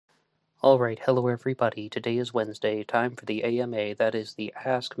Alright, hello everybody. Today is Wednesday, time for the AMA, that is the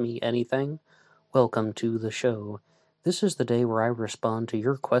Ask Me Anything. Welcome to the show. This is the day where I respond to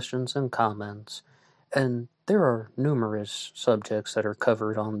your questions and comments, and there are numerous subjects that are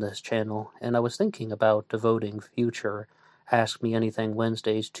covered on this channel, and I was thinking about devoting future Ask Me Anything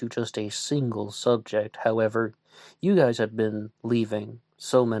Wednesdays to just a single subject. However, you guys have been leaving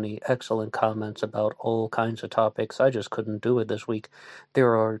so many excellent comments about all kinds of topics, I just couldn't do it this week.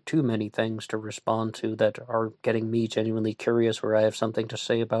 There are too many things to respond to that are getting me genuinely curious where I have something to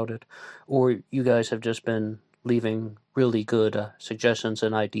say about it, or you guys have just been leaving really good suggestions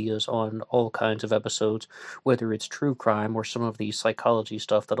and ideas on all kinds of episodes, whether it's true crime or some of the psychology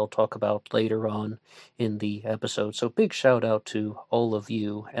stuff that I'll talk about later on in the episode. So big shout out to all of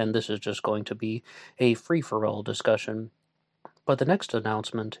you, and this is just going to be a free-for-all discussion. But the next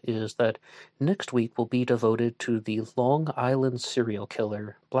announcement is that next week will be devoted to the Long Island serial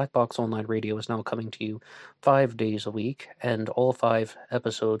killer. Black Box Online Radio is now coming to you 5 days a week, and all 5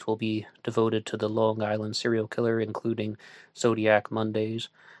 episodes will be devoted to the Long Island serial killer, including Zodiac Mondays.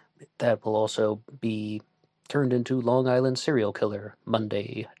 That will also be turned into Long Island Serial Killer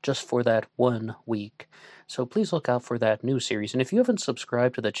Monday, just for that 1 week. So please look out for that new series. And if you haven't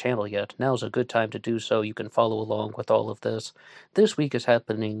subscribed to the channel yet, now's a good time to do so. You can follow along with all of this. This week is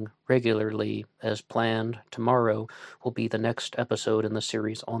happening regularly as planned. Tomorrow will be the next episode in the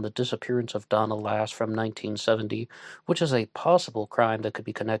series on the disappearance of Donna Lass from 1970, which is a possible crime that could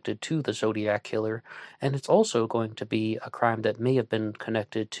be connected to the Zodiac Killer. And it's also going to be a crime that may have been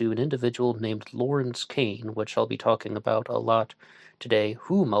connected to an individual named Lawrence Kane, which I'll be talking about a lot today,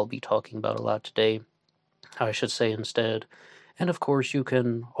 whom I'll be talking about a lot today, I should say instead. And of course, you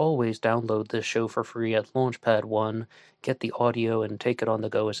can always download this show for free at Launchpad 1, get the audio and take it on the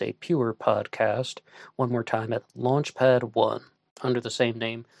go as a pure podcast. One more time at Launchpad 1, under the same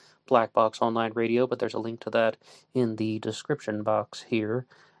name, Black Box Online Radio, but there's a link to that in the description box here.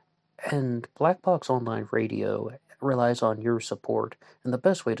 And Black Box Online Radio relies on your support, and the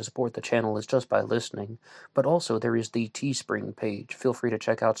best way to support the channel is just by listening, but also there is the Teespring page. Feel free to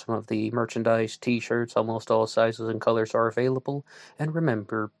check out some of the merchandise, t-shirts, almost all sizes and colors are available, and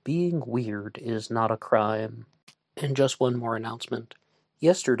remember, being weird is not a crime. And just one more announcement.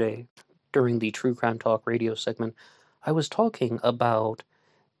 Yesterday, during the True Crime Talk radio segment, I was talking about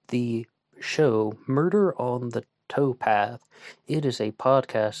the show Murder on the Towpath. It is a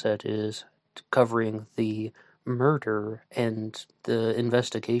podcast that is covering the murder and the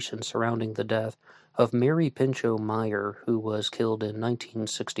investigation surrounding the death of Mary Pinchot Meyer, who was killed in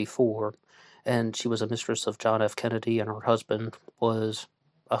 1964, and she was a mistress of John F. Kennedy, and her husband was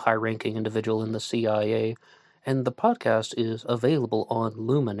a high-ranking individual in the CIA. And the podcast is available on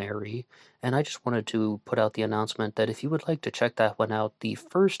Luminary, and I just wanted to put out the announcement that if you would like to check that one out, the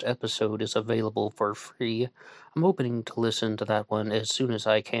first episode is available for free. I'm hoping to listen to that one as soon as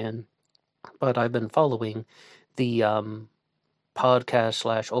I can, but I've been following the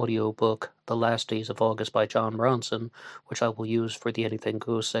podcast/audiobook The Last Days of August by John Bronson, which I will use for the Anything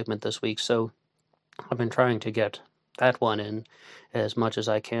Goes segment this week, so I've been trying to get that one in as much as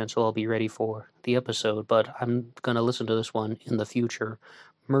I can, so I'll be ready for the episode, but I'm going to listen to this one in the future,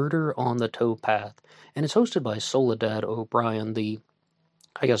 Murder on the Towpath, and it's hosted by Soledad O'Brien, the,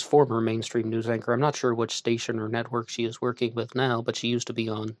 I guess, former mainstream news anchor. I'm not sure which station or network she is working with now, but she used to be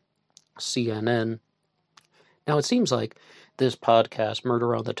on CNN. Now, it seems like this podcast,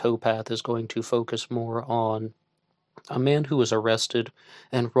 Murder on the Towpath, is going to focus more on a man who was arrested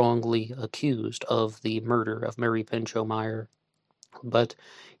and wrongly accused of the murder of Mary Pinchot Meyer. But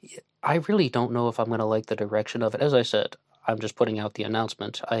I really don't know if I'm going to like the direction of it. As I said, I'm just putting out the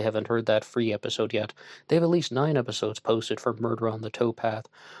announcement. I haven't heard that free episode yet. They have at least 9 episodes posted for Murder on the Towpath.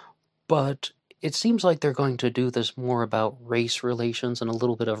 But it seems like they're going to do this more about race relations and a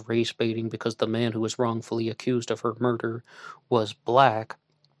little bit of race baiting, because the man who was wrongfully accused of her murder was black.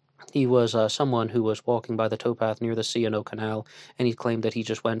 He was someone who was walking by the towpath near the C&O Canal, and he claimed that he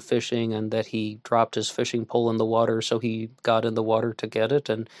just went fishing and that he dropped his fishing pole in the water, so he got in the water to get it,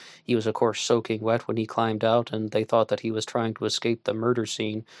 and he was, of course, soaking wet when he climbed out, and they thought that he was trying to escape the murder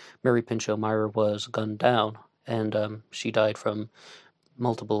scene. Mary Pinchot Meyer was gunned down, and she died from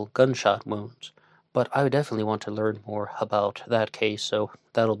multiple gunshot wounds. But I would definitely want to learn more about that case, so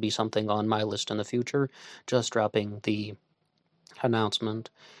that'll be something on my list in the future, just dropping the announcement.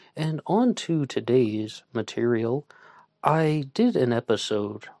 And on to today's material. I did an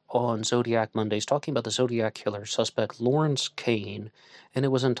episode on Zodiac Mondays talking about the Zodiac killer suspect Lawrence Kane, and it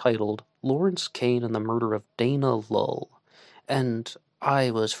was entitled Lawrence Kane and the Murder of Dana Lull. And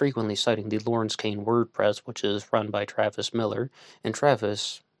I was frequently citing the Lawrence Kane WordPress, which is run by Travis Miller, and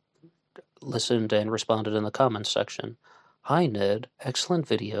Travis listened and responded in the comments section. Hi Ned, excellent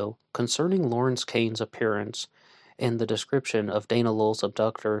video concerning Lawrence Kane's appearance and the description of Dana Lowell's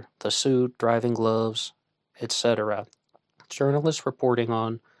abductor, the suit, driving gloves, etc. Journalists reporting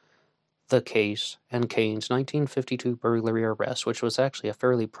on the case and Kane's 1952 burglary arrest, which was actually a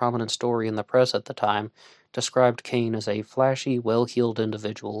fairly prominent story in the press at the time, described Kane as a flashy, well-heeled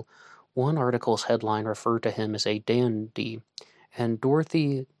individual. One article's headline referred to him as a dandy, and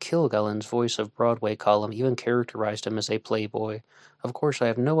Dorothy Kilgallen's Voice of Broadway column even characterized him as a playboy. Of course, I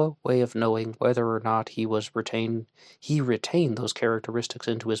have no way of knowing whether or not he retained those characteristics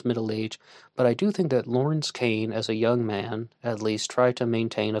into his middle age, but I do think that Lawrence Kane, as a young man, at least, tried to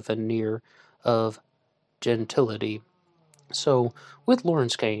maintain a veneer of gentility. So, with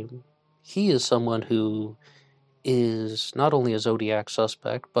Lawrence Kane, he is someone who is not only a Zodiac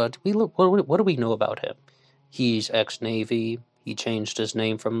suspect, but what do we know about him? He's ex-Navy. He changed his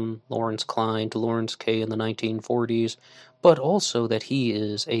name from Lawrence Klein to Lawrence K in the 1940s, but also that he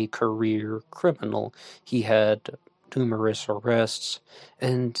is a career criminal. He had numerous arrests,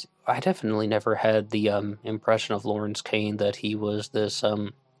 and I definitely never had the impression of Lawrence Kane that he was this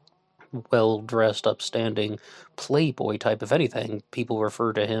well-dressed, upstanding playboy type. If anything, people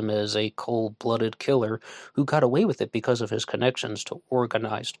refer to him as a cold-blooded killer who got away with it because of his connections to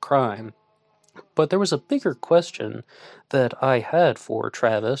organized crime. But there was a bigger question that I had for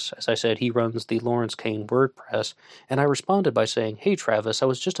Travis. As I said, he runs the Lawrence Kane WordPress, and I responded by saying, "Hey Travis, I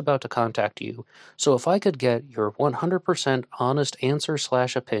was just about to contact you, so if I could get your 100% honest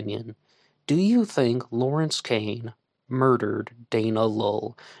answer/opinion, do you think Lawrence Kane murdered Dana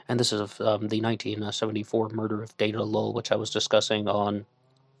Lowell?" And this is the 1974 murder of Dana Lowell, which I was discussing on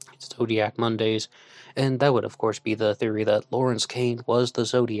Zodiac Mondays, and that would of course be the theory that Lawrence Kane was the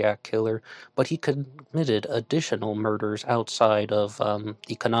Zodiac killer, but he committed additional murders outside of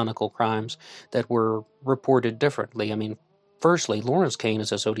the canonical crimes that were reported differently. I mean, firstly, Lawrence Kane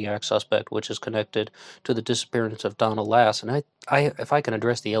is a Zodiac suspect, which is connected to the disappearance of Donna Lass, and if I can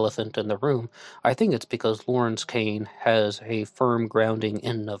address the elephant in the room, I think it's because Lawrence Kane has a firm grounding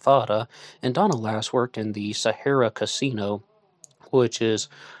in Nevada, and Donna Lass worked in the Sahara Casino, which is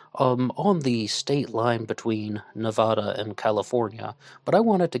on the state line between Nevada and California. But I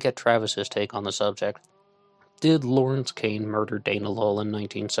wanted to get Travis's take on the subject. Did Lawrence Kane murder Dana Lowell in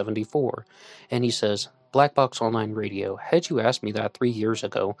 1974? And he says, Black Box Online Radio, had you asked me that 3 years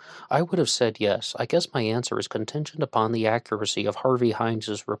ago, I would have said yes. I guess my answer is contingent upon the accuracy of Harvey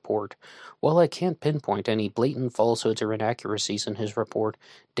Hines's report. While I can't pinpoint any blatant falsehoods or inaccuracies in his report,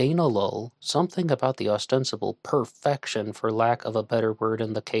 Dana Lowell, something about the ostensible perfection, for lack of a better word,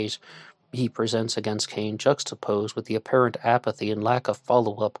 in the case he presents against Kane, juxtaposed with the apparent apathy and lack of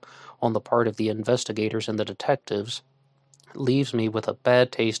follow-up on the part of the investigators and the detectives, leaves me with a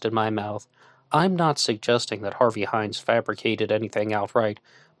bad taste in my mouth. I'm not suggesting that Harvey Hines fabricated anything outright,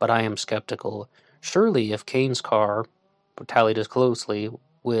 but I am skeptical. Surely if Kane's car tallied as closely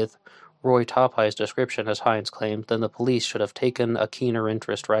with Roy Topheye's description as Hines claimed, then the police should have taken a keener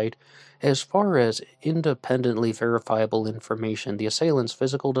interest, right? As far as independently verifiable information, the assailant's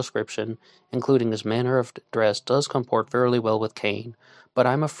physical description, including his manner of dress, does comport fairly well with Kane, but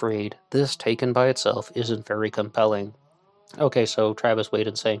I'm afraid this, taken by itself, isn't very compelling. Okay, so Travis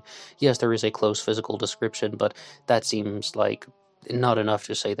Wade saying, yes, there is a close physical description, but that seems like not enough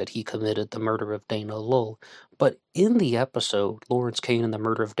to say that he committed the murder of Dana Lowell. But in the episode, Lawrence Kane and the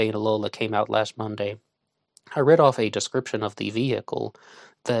Murder of Dana Lowell, that came out last Monday, I read off a description of the vehicle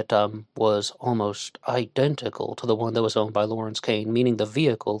that was almost identical to the one that was owned by Lawrence Kane, meaning the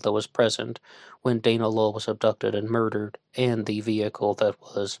vehicle that was present when Dana Lowell was abducted and murdered, and the vehicle that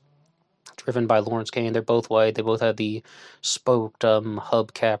was driven by Lawrence Kane. They're both white. They both had the spoked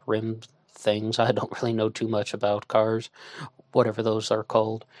hubcap rim things. I don't really know too much about cars, whatever those are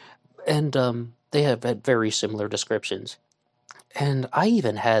called. And they have had very similar descriptions. And I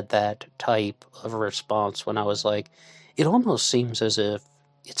even had that type of response when I was like, it almost seems as if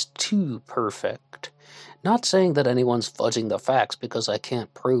it's too perfect. Not saying that anyone's fudging the facts because I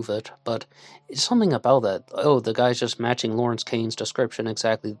can't prove it, but it's something about that. Oh, the guy's just matching Lawrence Kane's description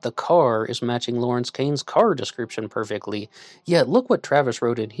exactly. The car is matching Lawrence Kane's car description perfectly. Yet, look what Travis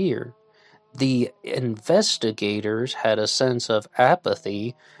wrote in here. The investigators had a sense of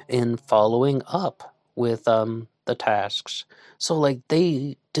apathy in following up with the tasks. So, like,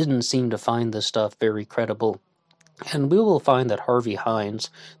 they didn't seem to find this stuff very credible. And we will find that Harvey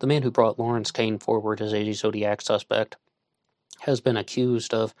Hines, the man who brought Lawrence Kane forward as a Zodiac suspect, has been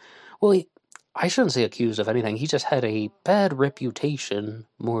accused of, well, I shouldn't say accused of anything. He just had a bad reputation,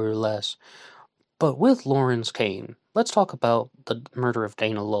 more or less. But with Lawrence Kane, let's talk about the murder of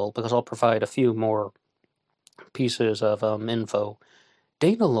Dana Lowell, because I'll provide a few more pieces of info.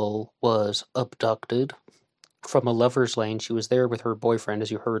 Dana Lowell was abducted from a lover's lane. She was there with her boyfriend,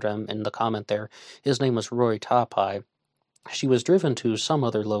 as you heard in the comment there. His name was Roy Topai. She was driven to some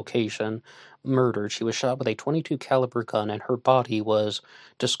other location, murdered. She was shot with a .22 caliber gun, and her body was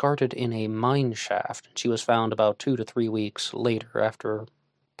discarded in a mine shaft. She was found about 2 to 3 weeks later after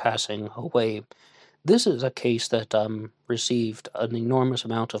passing away. This is a case that received an enormous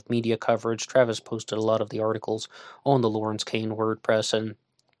amount of media coverage. Travis posted a lot of the articles on the Lawrence Kane WordPress, and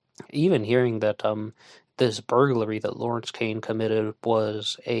even hearing that this burglary that Lawrence Kane committed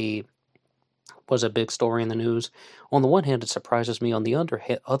was a big story in the news. On the one hand, it surprises me. On the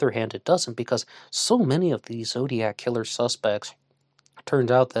other hand, it doesn't, because so many of these Zodiac killer suspects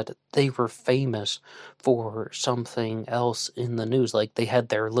turned out that they were famous for something else in the news. Like, they had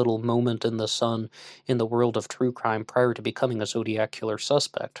their little moment in the sun in the world of true crime prior to becoming a Zodiac killer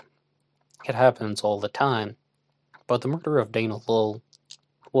suspect. It happens all the time. But the murder of Dana Lowell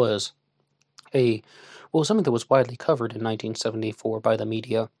was something that was widely covered in 1974 by the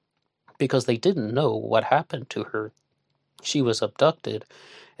media, because they didn't know what happened to her. She was abducted,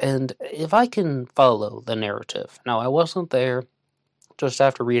 and if I can follow the narrative, now I wasn't there, just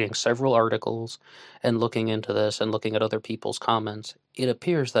after reading several articles and looking into this and looking at other people's comments, it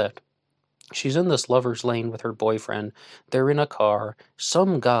appears that she's in this lover's lane with her boyfriend. They're in a car.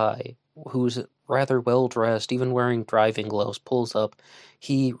 Some guy who's rather well dressed, even wearing driving gloves, pulls up.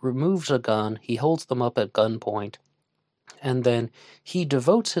 He removes a gun. He holds them up at gunpoint. And then he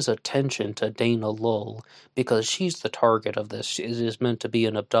devotes his attention to Dana Lowell because she's the target of this. It is meant to be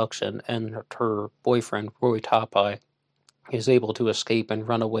an abduction, and her boyfriend, Roy Topai, is able to escape and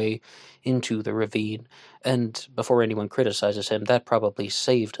run away into the ravine. And before anyone criticizes him, that probably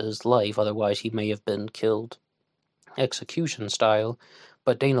saved his life. Otherwise, he may have been killed execution style.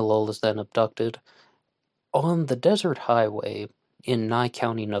 But Dana Lowell is then abducted. On the desert highway in Nye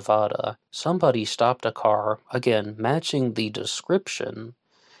County, Nevada, somebody stopped a car, again, matching the description,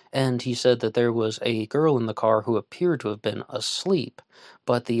 and he said that there was a girl in the car who appeared to have been asleep,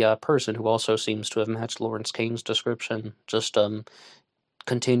 but the person who also seems to have matched Lawrence Kane's description just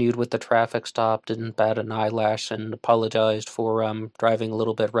continued with the traffic stop, didn't bat an eyelash, and apologized for driving a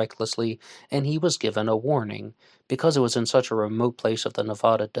little bit recklessly, and he was given a warning. Because it was in such a remote place of the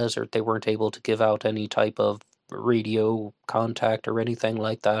Nevada desert, they weren't able to give out any type of radio contact or anything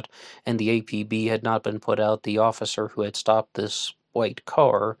like that, and the APB had not been put out. The officer who had stopped this white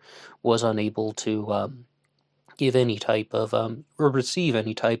car was unable to give any type of or receive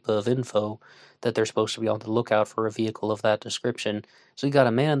any type of info that they're supposed to be on the lookout for a vehicle of that description. So you got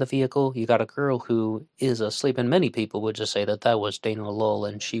a man in the vehicle, you got a girl who is asleep, and many people would just say that that was Dana Lowell,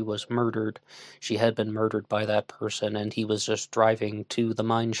 and she was murdered. She had been murdered by that person, and he was just driving to the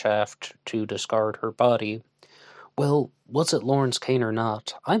mine shaft to discard her body. Well, was it Lawrence Kane or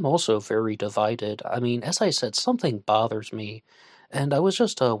not? I'm also very divided. I mean, as I said, something bothers me. And I was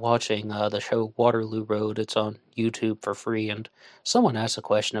just watching the show Waterloo Road. It's on YouTube for free, and someone asked a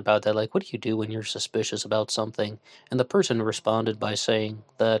question about that, like, what do you do when you're suspicious about something? And the person responded by saying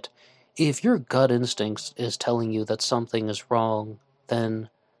that if your gut instinct is telling you that something is wrong, then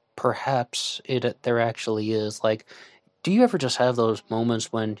perhaps there actually is. Like, do you ever just have those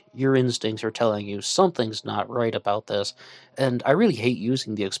moments when your instincts are telling you something's not right about this? And I really hate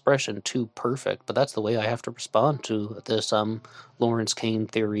using the expression too perfect, but that's the way I have to respond to this Lawrence Kane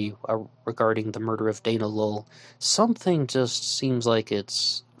theory regarding the murder of Dana Lowell. Something just seems like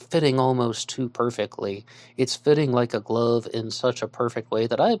it's fitting almost too perfectly. It's fitting like a glove in such a perfect way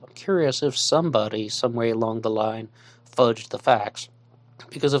that I'm curious if somebody, some way along the line, fudged the facts.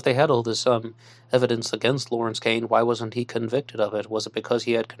 Because if they had all this evidence against Lawrence Kane, why wasn't he convicted of it? Was it because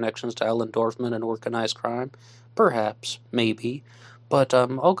he had connections to Alan Dorfman and organized crime? Perhaps, maybe. But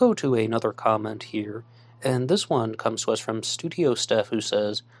I'll go to another comment here, and this one comes to us from Studio Steph, who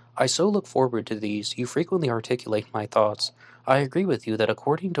says, I so look forward to these. You frequently articulate my thoughts. I agree with you that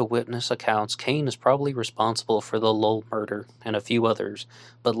according to witness accounts, Kane is probably responsible for the Lowell murder and a few others,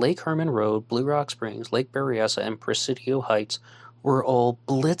 but Lake Herman Road, Blue Rock Springs, Lake Berryessa, and Presidio Heights were all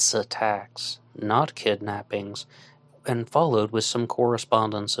blitz attacks, not kidnappings, and followed with some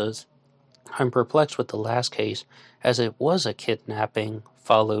correspondences. I'm perplexed with the last case, as it was a kidnapping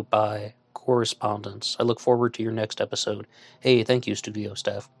followed by correspondence. I look forward to your next episode. Hey, thank you, studio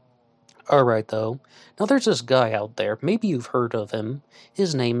staff. Alright, though. Now there's this guy out there, maybe you've heard of him.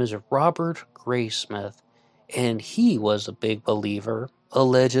 His name is Robert Graysmith, and he was a big believer.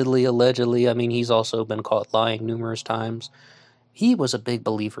 Allegedly, I mean, he's also been caught lying numerous times. He was a big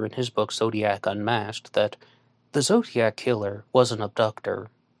believer in his book Zodiac Unmasked that The Zodiac killer was an abductor.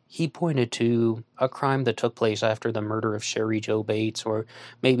 He pointed to a crime that took place after the murder of Sherry Jo Bates, or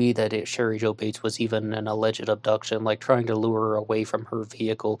maybe that Sherry Jo Bates was even an alleged abduction, like trying to lure her away from her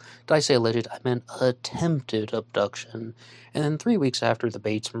vehicle. Did I say alleged? I meant attempted abduction. And then 3 weeks after the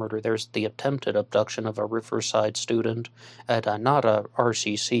Bates murder, there's the attempted abduction of a Riverside student at not a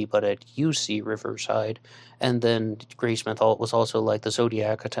RCC, but at UC Riverside. And then Graysmith was also like the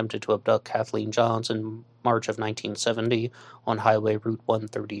Zodiac attempted to abduct Kathleen Johns in March of 1970 on Highway Route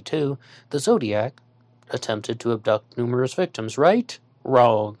 132. The Zodiac attempted to abduct numerous victims. Right?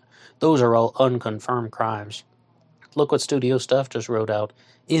 Wrong. Those are all unconfirmed crimes. Look what Studio Stuff just wrote out.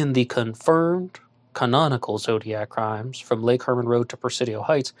 In the confirmed canonical Zodiac crimes, from Lake Herman Road to Presidio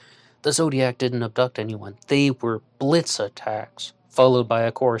Heights, the Zodiac didn't abduct anyone. They were blitz attacks, followed by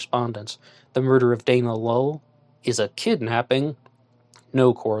a correspondence. The murder of Dana Lowell is a kidnapping,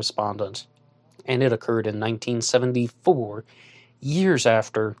 no correspondence. And it occurred in 1974, years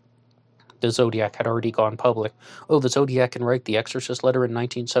after the Zodiac had already gone public. Oh, the Zodiac can write the Exorcist letter in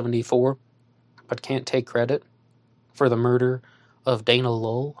 1974, but can't take credit for the murder of Dana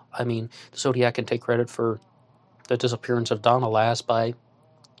Lowell. I mean, the Zodiac can take credit for the disappearance of Donna Lass by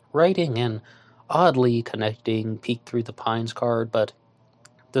writing an oddly connecting Peek Through the Pines card, but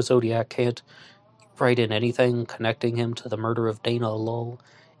the Zodiac can't write in anything connecting him to the murder of Dana Lowell.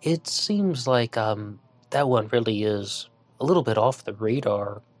 It seems like that one really is a little bit off the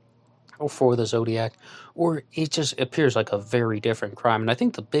radar for the Zodiac, or it just appears like a very different crime. And I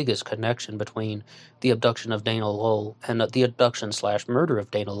think the biggest connection between the abduction of Dana Lowell and the abduction / murder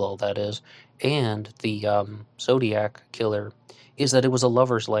of Dana Lowell, that is, and the Zodiac killer is that it was a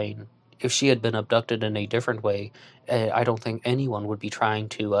lover's lane. If she had been abducted in a different way, I don't think anyone would be trying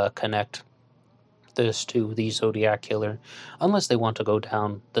to connect this to the Zodiac killer, unless they want to go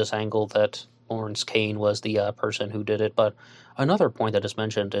down this angle that Lawrence Kane was the person who did it. But another point that is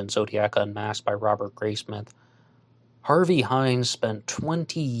mentioned in Zodiac Unmasked by Robert Graysmith, Harvey Hines spent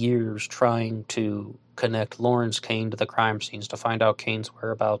 20 years trying to connect Lawrence Kane to the crime scenes to find out Kane's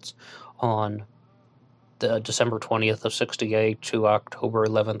whereabouts on the December 20th of 68 to October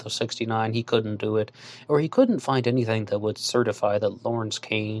 11th of 69. He couldn't do it, or he couldn't find anything that would certify that Lawrence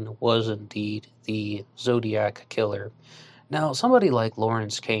Kane was indeed the Zodiac killer. Now, somebody like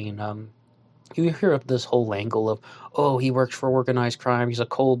Lawrence Kane, you hear of this whole angle of, oh, he works for organized crime, he's a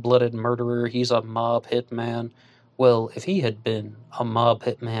cold-blooded murderer, he's a mob hitman. Well, if he had been a mob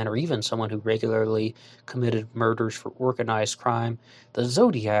hitman, or even someone who regularly committed murders for organized crime, the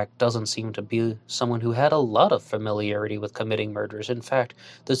Zodiac doesn't seem to be someone who had a lot of familiarity with committing murders. In fact,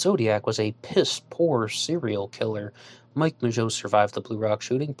 the Zodiac was a piss-poor serial killer. Mike Mageau survived the Blue Rock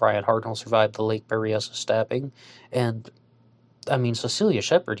shooting, Brian Hartnell survived the Lake Berryessa stabbing, and I mean, Cecilia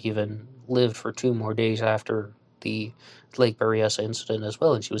Shepard even lived for 2 more days after the Lake Berryessa incident as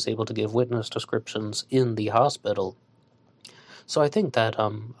well, and she was able to give witness descriptions in the hospital. So I think that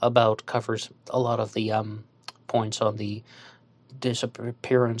about covers a lot of the points on the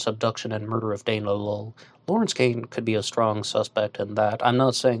disappearance, abduction, and murder of Dana Lowell. Lawrence Kane could be a strong suspect in that. I'm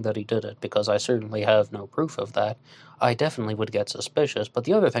not saying that he did it, because I certainly have no proof of that. I definitely would get suspicious, but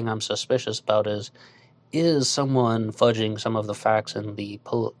the other thing I'm suspicious about is someone fudging some of the facts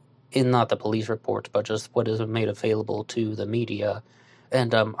in not the police reports, but just what is made available to the media.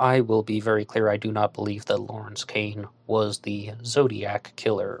 And I will be very clear, I do not believe that Lawrence Kane was the Zodiac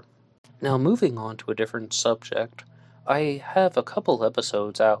killer. Now, moving on to a different subject, I have a couple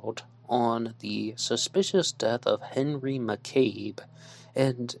episodes out on the suspicious death of Henry McCabe,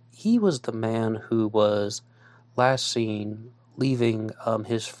 and he was the man who was last seen leaving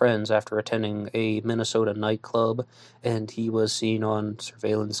his friends after attending a Minnesota nightclub, and he was seen on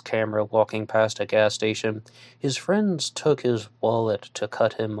surveillance camera walking past a gas station. His friends took his wallet to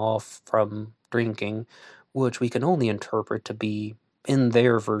cut him off from drinking, which we can only interpret to be, in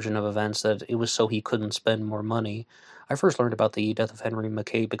their version of events, that it was so he couldn't spend more money. I first learned about the death of Henry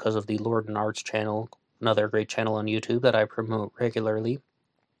McCabe because of the Lord and Arts channel, another great channel on YouTube that I promote regularly.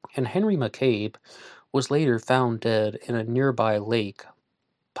 And Henry McCabe was later found dead in a nearby lake,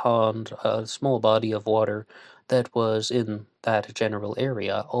 pond, a small body of water that was in that general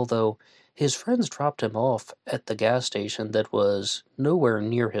area, although his friends dropped him off at the gas station that was nowhere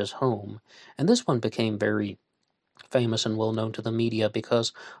near his home, and this one became very famous and well known to the media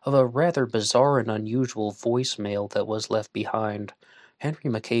because of a rather bizarre and unusual voicemail that was left behind. Henry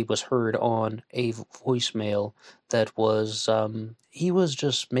McCabe was heard on a voicemail that was, he was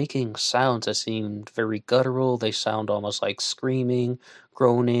just making sounds that seemed very guttural. They sound almost like screaming,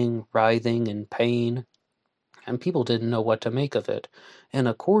 groaning, writhing in pain, and people didn't know what to make of it. And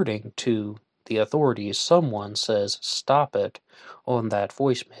according to the authorities, someone says, "Stop it," on that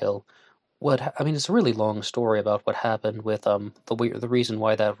voicemail. I mean, it's a really long story about what happened with the reason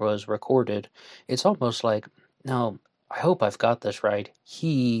why that was recorded. It's almost like, now I hope I've got this right.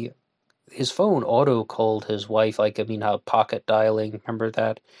 His phone auto called his wife, like, I mean, how pocket dialing, remember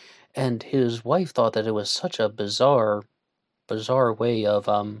that? And his wife thought that it was such a bizarre way of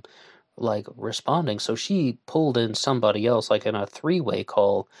like responding. So she pulled in somebody else, like in a three-way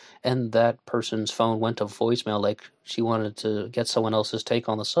call, and that person's phone went to voicemail, like she wanted to get someone else's take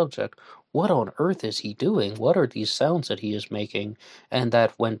on the subject. What on earth is he doing? What are these sounds that he is making? And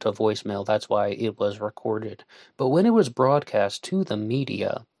that went to voicemail. That's why it was recorded. But when it was broadcast to the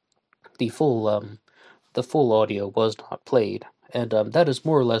media, the full audio was not played. And that is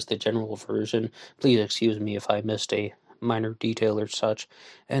more or less the general version. Please excuse me if I missed a minor detail or such.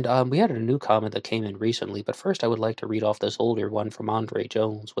 And we had a new comment that came in recently, but first I would like to read off this older one from Andre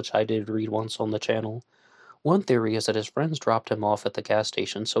Jones, which I did read once on the channel. One theory is that his friends dropped him off at the gas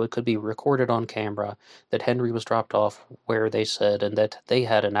station so it could be recorded on camera that Henry was dropped off where they said and that they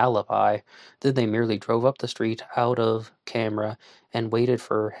had an alibi. Then they merely drove up the street out of camera and waited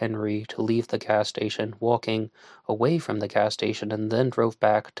for Henry to leave the gas station, walking away from the gas station, and then drove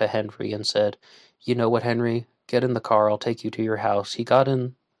back to Henry and said, "You know what, Henry? Get in the car, I'll take you to your house." He got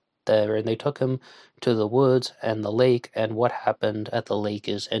in there and they took him to the woods and the lake, and what happened at the lake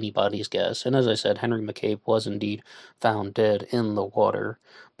is anybody's guess. And as I said, Henry McCabe was indeed found dead in the water.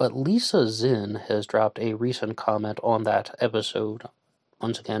 But Lisa Zinn has dropped a recent comment on that episode,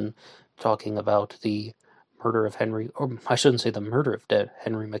 once again talking about the murder of Henry, or I shouldn't say the murder of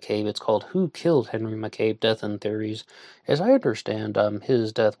Henry McCabe. It's called Who Killed Henry McCabe? Death and Theories. As I understand,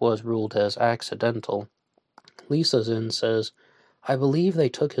 his death was ruled as accidental. Lisa Zinn says, "I believe they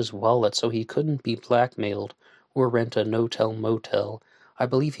took his wallet so he couldn't be blackmailed or rent a no-tell motel. I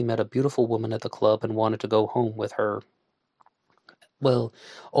believe he met a beautiful woman at the club and wanted to go home with her." Well,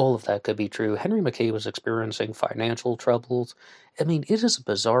 all of that could be true. Henry McCabe was experiencing financial troubles. I mean, it is a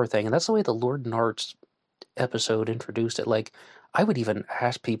bizarre thing, and that's the way the Lord and Arts episode introduced it. Like, I would even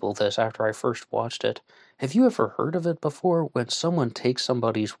ask people this after I first watched it. Have you ever heard of it before? When someone takes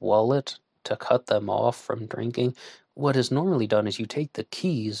somebody's wallet to cut them off from drinking, what is normally done is you take the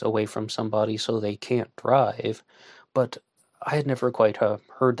keys away from somebody so they can't drive. But I had never quite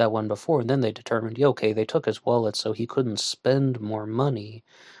heard that one before, and then they determined, yeah, okay, they took his wallet so he couldn't spend more money.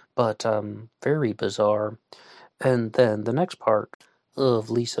 But very bizarre. And then the next part of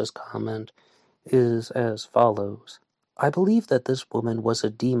Lisa's comment is as follows. "I believe that this woman was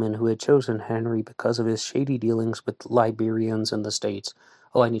a demon who had chosen Henry because of his shady dealings with Liberians in the States."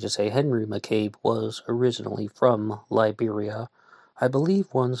 Oh, I need to say Henry McCabe was originally from Liberia. "I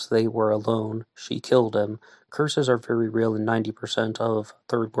believe once they were alone, she killed him. Curses are very real in 90% of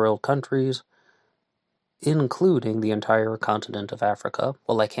third world countries, including the entire continent of Africa."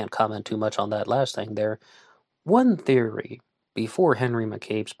 Well, I can't comment too much on that last thing there. One theory before Henry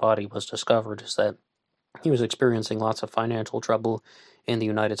McCabe's body was discovered is that he was experiencing lots of financial trouble in the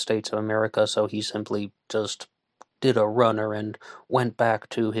United States of America, so he simply just did a runner and went back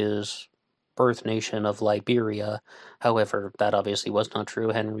to his birth nation of Liberia. However, that obviously was not true.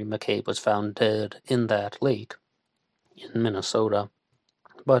 Henry McCabe was found dead in that lake in Minnesota.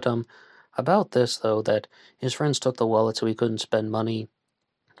 But about this, though, that his friends took the wallet so he couldn't spend money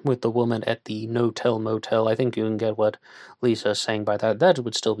with the woman at the no-tell motel. I think you can get what Lisa is saying by that. That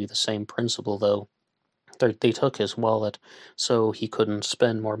would still be the same principle, though. They took his wallet so he couldn't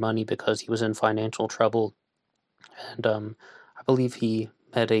spend more money because he was in financial trouble. And I believe he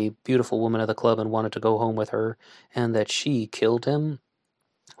met a beautiful woman at the club and wanted to go home with her, and that she killed him.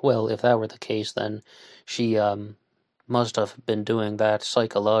 Well, if that were the case, then she must have been doing that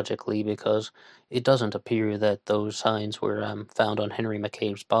psychologically, because it doesn't appear that those signs were found on Henry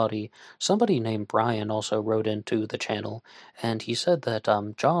McCabe's body. Somebody named Brian also wrote into the channel, and he said that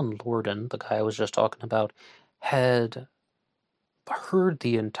John Lorden, the guy I was just talking about, had heard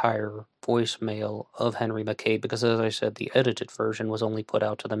the entire voicemail of Henry McCabe, because, as I said, the edited version was only put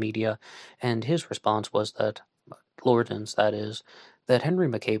out to the media, and his response was that, Lorden's that is, that Henry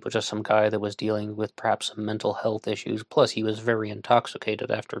McCabe was just some guy that was dealing with perhaps some mental health issues, plus he was very intoxicated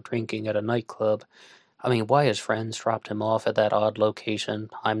after drinking at a nightclub. I mean, why his friends dropped him off at that odd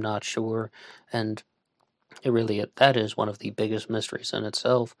location, I'm not sure, and that is one of the biggest mysteries in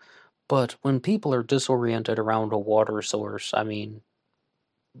itself. But when people are disoriented around a water source, I mean,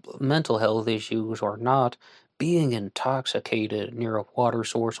 mental health issues or not, being intoxicated near a water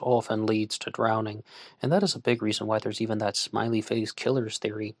source often leads to drowning, and that is a big reason why there's even that smiley face killers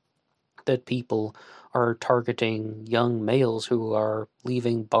theory. that people are targeting young males who are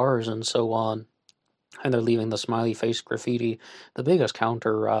leaving bars and so on, and they're leaving the smiley face graffiti. The biggest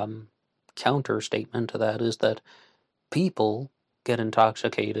counter statement to that is that people get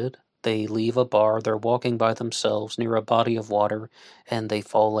intoxicated. They leave a bar. They're walking by themselves near a body of water, and they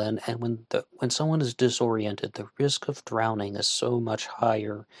fall in. And when someone is disoriented, the risk of drowning is so much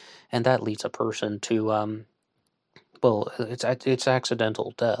higher, and that leads a person to well, it's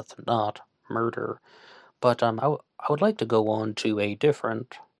accidental death, not murder. But I would like to go on to a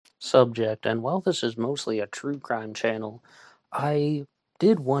different subject, and while this is mostly a true crime channel, I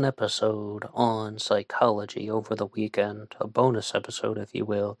did one episode on psychology over the weekend, a bonus episode, if you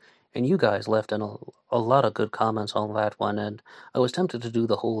will, and you guys left in a lot of good comments on that one, and I was tempted to do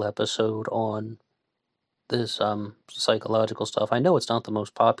the whole episode on this psychological stuff. I know it's not the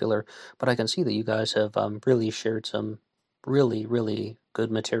most popular, but I can see that you guys have really shared some really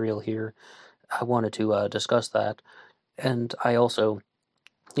good material here. I wanted to discuss that, and I also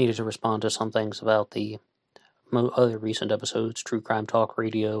needed to respond to some things about the other recent episodes, True Crime Talk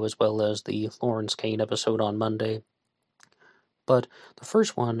Radio, as well as the Lawrence Kane episode on Monday. But the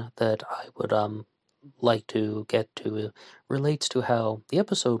first one that I would like to get to relates to how the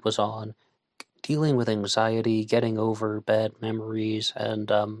episode was on dealing with anxiety, getting over bad memories,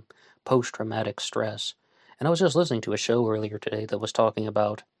 and post-traumatic stress. And I was just listening to a show earlier today that was talking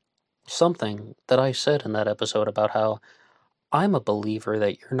about something that I said in that episode about how I'm a believer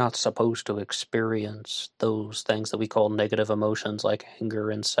that you're not supposed to experience those things that we call negative emotions like anger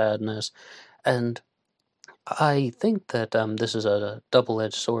and sadness. And I think that this is a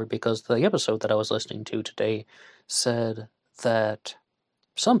double-edged sword because the episode that I was listening to today said that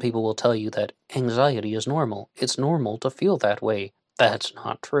some people will tell you that anxiety is normal. It's normal to feel that way. That's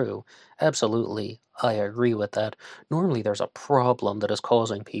not true. Absolutely, I agree with that. Normally, there's a problem that is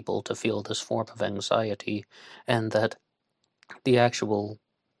causing people to feel this form of anxiety, and that the actual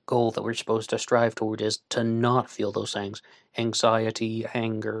goal that we're supposed to strive toward is to not feel those things. Anxiety,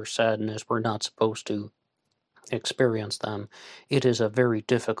 anger, sadness, we're not supposed to experience them. It is a very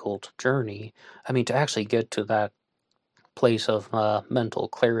difficult journey. I mean, to actually get to that place of mental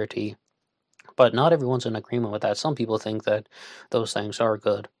clarity. But not everyone's in agreement with that. Some people think that those things are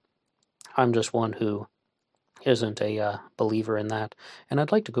good. I'm just one who isn't a believer in that. And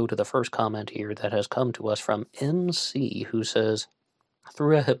I'd like to go to the first comment here that has come to us from MC, who says,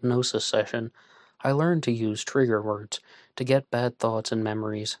 through a hypnosis session, I learned to use trigger words to get bad thoughts and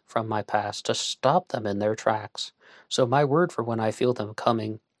memories from my past, to stop them in their tracks. So my word for when I feel them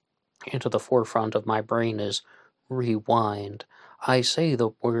coming into the forefront of my brain is rewind. I say the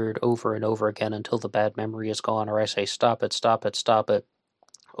word over and over again until the bad memory is gone, or I say stop it, stop it, stop it,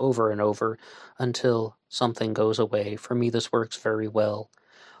 over and over until something goes away. For me, this works very well.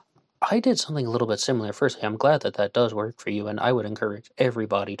 I did something a little bit similar. Firstly, I'm glad that that does work for you, and I would encourage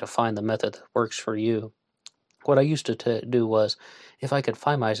everybody to find the method that works for you. What I used to do was, if I could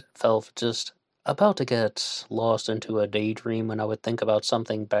find myself just about to get lost into a daydream when I would think about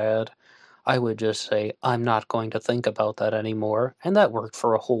something bad, I would just say, I'm not going to think about that anymore. And that worked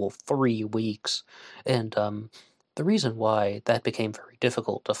for a whole 3 weeks. And the reason why that became very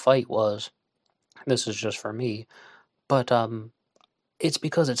difficult to fight was, this is just for me, but it's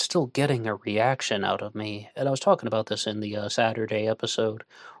because it's still getting a reaction out of me. And I was talking about this in the Saturday episode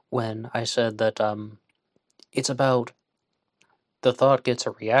when I said that it's about the thought gets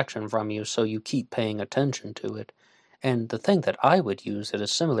a reaction from you, so you keep paying attention to it. And the thing that I would use that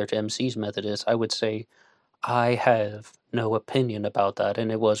is similar to MC's method is I would say, I have no opinion about that.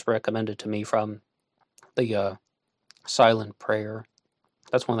 And it was recommended to me from the silent prayer.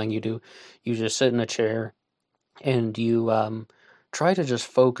 That's one thing you do. You just sit in a chair and you try to just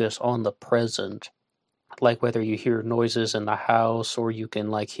focus on the present. Like whether you hear noises in the house or you can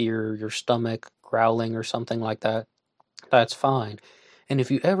like hear your stomach growling or something like that. That's fine. And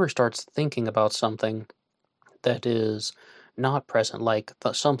if you ever start thinking about something that is not present, like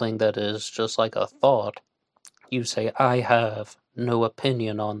something that is just like a thought, you say, I have no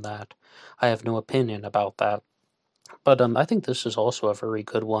opinion on that. I have no opinion about that. But I think this is also a very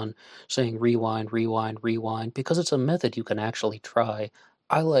good one, saying rewind, rewind, rewind, because it's a method you can actually try.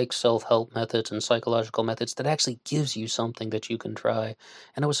 I like self-help methods and psychological methods that actually gives you something that you can try.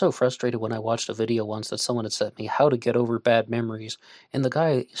 And I was so frustrated when I watched a video once that someone had sent me how to get over bad memories, and the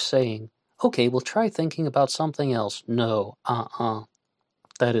guy is saying, okay, well try thinking about something else. No,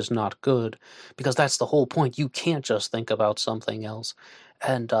 that is not good, because that's the whole point. You can't just think about something else.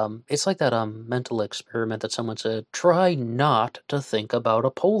 And it's like that mental experiment that someone said, try not to think about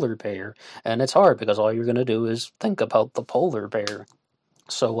a polar bear. And it's hard because all you're going to do is think about the polar bear.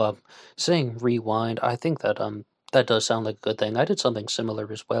 So, saying rewind, I think that that does sound like a good thing. I did something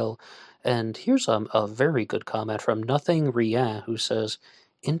similar as well, and here's a very good comment from Nothing Rien, who says,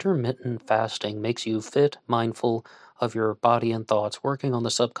 "Intermittent fasting makes you fit, mindful of your body and thoughts, working on the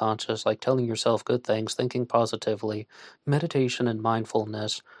subconscious, like telling yourself good things, thinking positively. Meditation and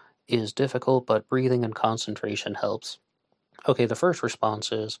mindfulness is difficult, but breathing and concentration helps." Okay, the first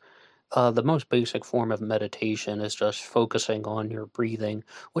response is, the most basic form of meditation is just focusing on your breathing,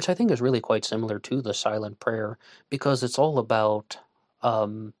 which I think is really quite similar to the silent prayer because it's all about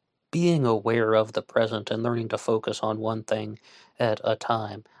um, being aware of the present and learning to focus on one thing at a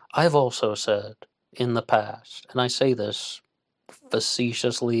time. I've also said in the past, and I say this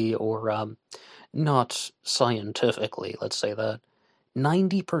facetiously or not scientifically, let's say that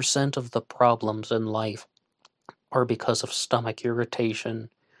 90% of the problems in life are because of stomach irritation.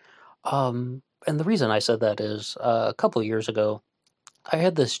 And the reason I said that is, a couple years ago, I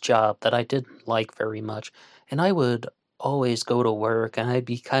had this job that I didn't like very much, and I would always go to work and I'd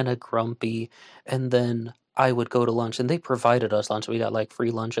be kind of grumpy, and then I would go to lunch, and they provided us lunch. We got like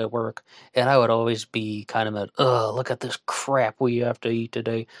free lunch at work, and I would always be kind of ugh, look at this crap we have to eat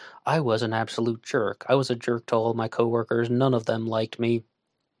today. I was an absolute jerk. I was a jerk to all my coworkers. None of them liked me.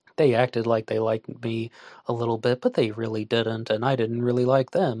 They acted like they liked me a little bit, but they really didn't, and I didn't really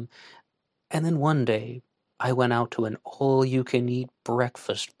like them. And then one day, I went out to an all-you-can-eat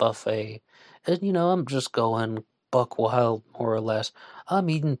breakfast buffet. And, I'm just going buck wild, more or less. I'm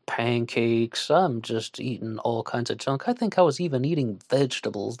eating pancakes. I'm just eating all kinds of junk. I think I was even eating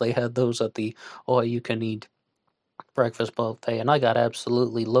vegetables. They had those at the all-you-can-eat breakfast buffet, and I got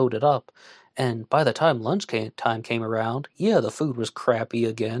absolutely loaded up. And by the time time came around, yeah, the food was crappy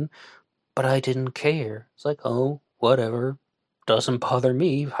again, but I didn't care. It's like, oh, whatever. Doesn't bother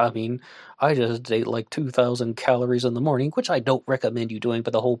me. I mean, I just ate like 2,000 calories in the morning, which I don't recommend you doing,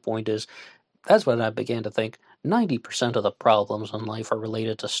 but the whole point is that's when I began to think 90% of the problems in life are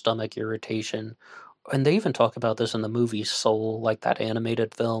related to stomach irritation. And they even talk about this in the movie Soul, like that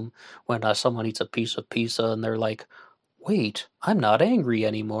animated film, when someone eats a piece of pizza and they're like, wait, I'm not angry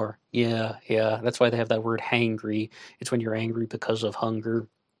anymore. Yeah, yeah, that's why they have that word hangry. It's when you're angry because of hunger.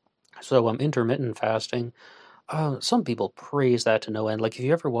 So, intermittent fasting, some people praise that to no end. Like, if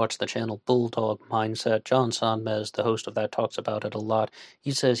you ever watch the channel Bulldog Mindset, John Sonmez, the host of that, talks about it a lot.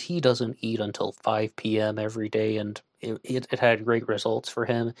 He says he doesn't eat until 5 p.m. every day, and it had great results for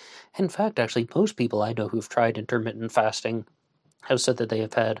him. In fact, actually, most people I know who've tried intermittent fasting have said that they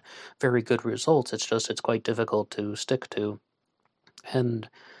have had very good results. It's just, it's quite difficult to stick to. And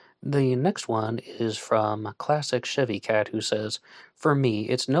the next one is from Classic Chevy Cat, who says, "For me,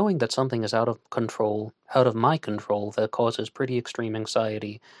 it's knowing that something is out of my control, that causes pretty extreme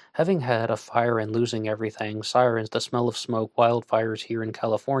anxiety. Having had a fire and losing everything, sirens, the smell of smoke, wildfires here in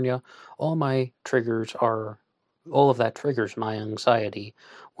California, all of that triggers my anxiety.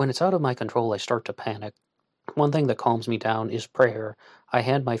 When it's out of my control, I start to panic. One thing that calms me down is prayer. I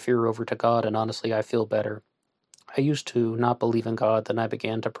hand my fear over to God, and honestly, I feel better. I used to not believe in God, then I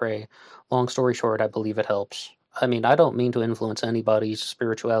began to pray. Long story short, I believe it helps." I mean, I don't mean to influence anybody's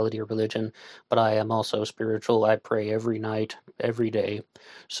spirituality or religion, but I am also spiritual. I pray every night, every day.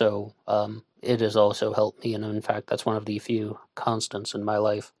 So, it has also helped me, and in fact, that's one of the few constants in my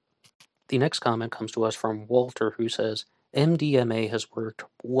life. The next comment comes to us from Walter, who says, "MDMA has worked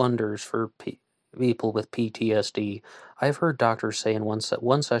wonders for people with PTSD. I've heard doctors say in one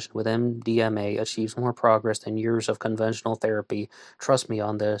session with MDMA achieves more progress than years of conventional therapy. Trust me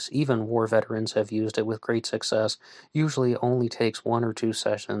on this. Even war veterans have used it with great success. Usually it only takes 1 or 2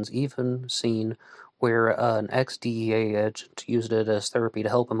 sessions. Even seen where an ex-DEA agent used it as therapy to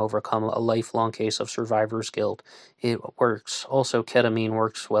help him overcome a lifelong case of survivor's guilt. It works. Also, ketamine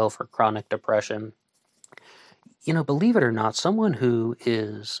works well for chronic depression." Believe it or not, someone who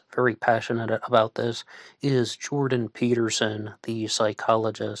is very passionate about this is Jordan Peterson, the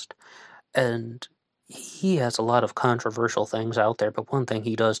psychologist. And he has a lot of controversial things out there, but one thing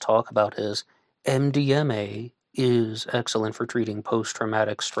he does talk about is MDMA is excellent for treating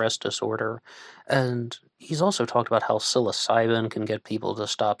post-traumatic stress disorder. And he's also talked about how psilocybin can get people to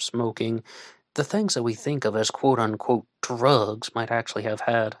stop smoking. The things that we think of as quote-unquote drugs might actually have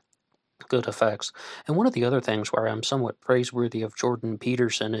had good effects. And one of the other things where I'm somewhat praiseworthy of Jordan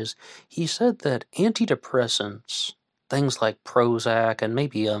Peterson is he said that antidepressants, things like Prozac and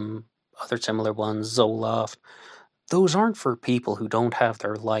maybe other similar ones, Zoloft, those aren't for people who don't have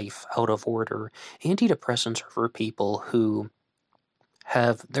their life out of order. Antidepressants are for people who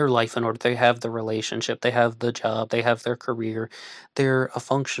have their life in order. They have the relationship, they have the job, they have their career, they're a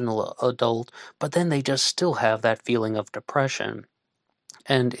functional adult, but then they just still have that feeling of depression.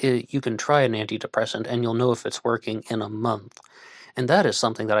 And you can try an antidepressant and you'll know if it's working in a month. And that is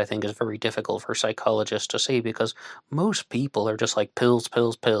something that I think is very difficult for psychologists to say, because most people are just like pills,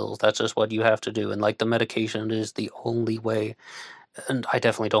 pills, pills. That's just what you have to do. And like the medication is the only way. And I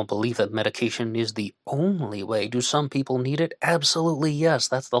definitely don't believe that medication is the only way. Do some people need it? Absolutely yes.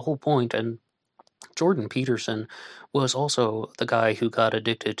 That's the whole point. And Jordan Peterson was also the guy who got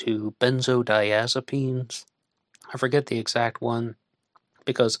addicted to benzodiazepines. I forget the exact one,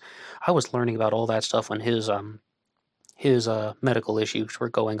 because I was learning about all that stuff when his medical issues were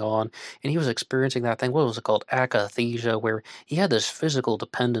going on, and he was experiencing that thing. What was it called? Akathisia, where he had this physical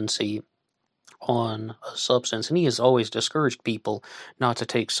dependency on a substance, and he has always discouraged people not to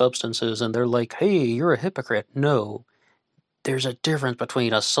take substances, and they're like, hey, you're a hypocrite. No, there's a difference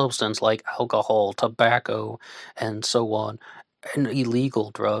between a substance like alcohol, tobacco, and so on, and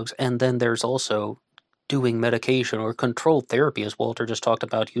illegal drugs, and then there's also doing medication or controlled therapy, as Walter just talked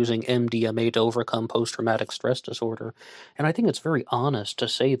about, using MDMA to overcome post-traumatic stress disorder. And I think it's very honest to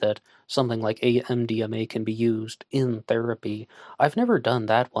say that something like MDMA can be used in therapy. I've never done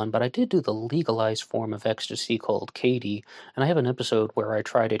that one, but I did do the legalized form of ecstasy called Katie, and I have an episode where I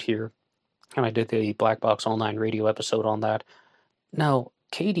tried it here, and I did the Black Box Online Radio episode on that. Now,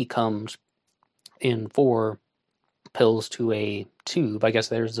 Katie comes in 4 pills to a tube. I guess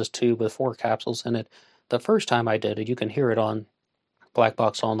there's this tube with 4 capsules in it. The first time I did it, you can hear it on Black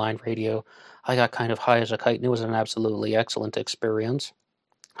Box Online Radio. I got kind of high as a kite, and it was an absolutely excellent experience.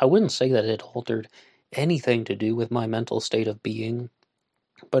 I wouldn't say that it altered anything to do with my mental state of being,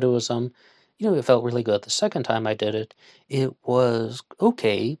 but it was it felt really good. The second time I did it, it was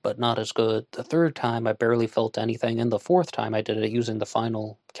okay, but not as good. The third time I barely felt anything, and the fourth time I did it using the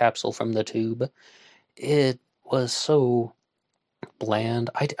final capsule from the tube, it was so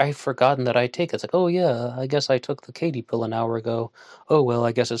bland. I'd forgotten that I take it. It's like, oh yeah, I guess I took the Katie pill an hour ago. Oh well,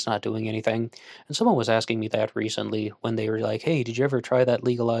 I guess it's not doing anything. And someone was asking me that recently when they were like, hey, did you ever try that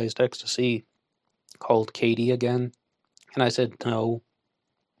legalized ecstasy called Katie again? And I said no,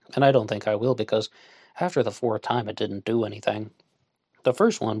 and I don't think I will, because after the fourth time it didn't do anything. The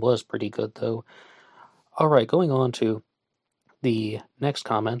first one was pretty good though. Alright, going on to the next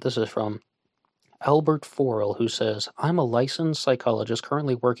comment. This is from Albert Forel, who says, I'm a licensed psychologist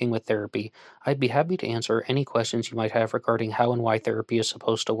currently working with therapy. I'd be happy to answer any questions you might have regarding how and why therapy is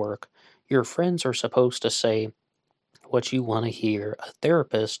supposed to work. Your friends are supposed to say what you want to hear. A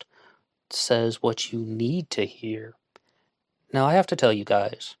therapist says what you need to hear. Now, I have to tell you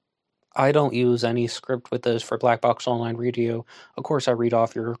guys, I don't use any script with this for Black Box Online Radio. Of course, I read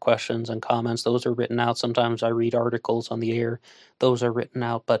off your questions and comments. Those are written out. Sometimes I read articles on the air. Those are written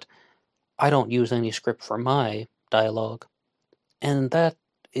out, but I don't use any script for my dialogue. And that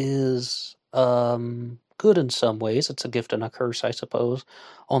is good in some ways. It's a gift and a curse, I suppose.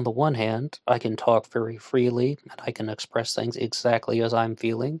 On the one hand, I can talk very freely, and I can express things exactly as I'm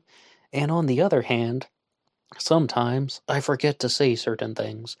feeling. And on the other hand, sometimes I forget to say certain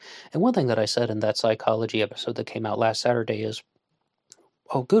things. And one thing that I said in that psychology episode that came out last Saturday is,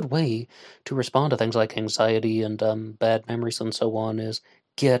 a good way to respond to things like anxiety and bad memories and so on is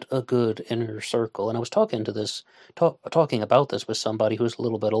get a good inner circle. And I was talking about this with somebody who's a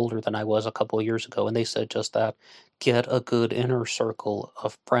little bit older than I was a couple of years ago, and they said just that: get a good inner circle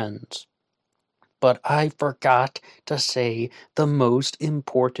of friends. But I forgot to say the most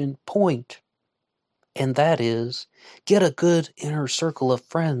important point, and that is, get a good inner circle of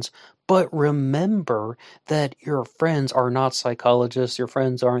friends. But remember that your friends are not psychologists, your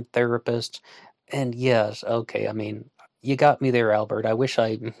friends aren't therapists. And yes, okay, I mean, you got me there, Albert. I wish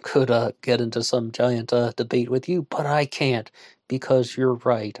I could get into some giant debate with you, but I can't, because you're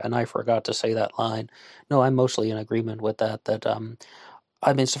right, and I forgot to say that line. No, I'm mostly in agreement with that,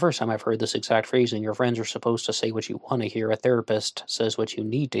 I mean, it's the first time I've heard this exact phrasing. Your friends are supposed to say what you want to hear. A therapist says what you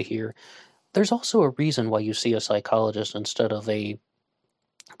need to hear. There's also a reason why you see a psychologist instead of a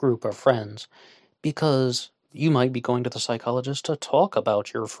group of friends, because you might be going to the psychologist to talk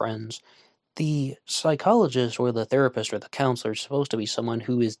about your friends. The psychologist or the therapist or the counselor is supposed to be someone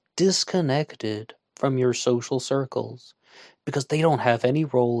who is disconnected from your social circles, because they don't have any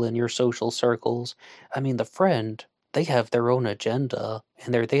role in your social circles. I mean, the friend, they have their own agenda,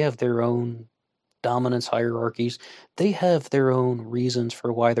 and they have their own dominance hierarchies. They have their own reasons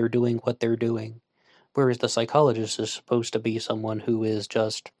for why they're doing what they're doing. Whereas the psychologist is supposed to be someone who is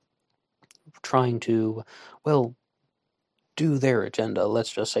just trying to, well, do their agenda,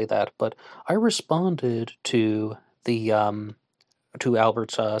 let's just say that. But I responded to the to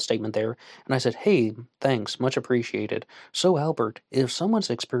Albert's statement there, and I said, "Hey, thanks, much appreciated. So, Albert, if someone's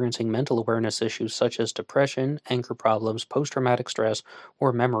experiencing mental awareness issues such as depression, anger problems, post-traumatic stress,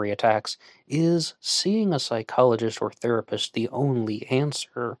 or memory attacks, is seeing a psychologist or therapist the only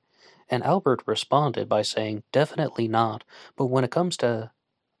answer?" And Albert responded by saying, "Definitely not. But when it comes to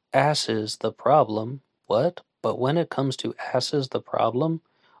asses the problem, what? But when it comes to asses the problem?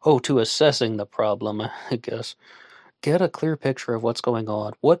 Oh, to assessing the problem, I guess. Get a clear picture of what's going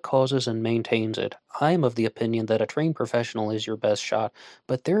on, what causes and maintains it. I am of the opinion that a trained professional is your best shot,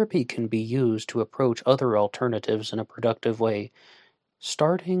 but therapy can be used to approach other alternatives in a productive way.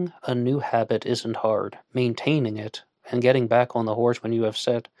 Starting a new habit isn't hard. Maintaining it and getting back on the horse when you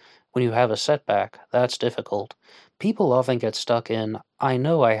have a setback, that's difficult. People often get stuck in I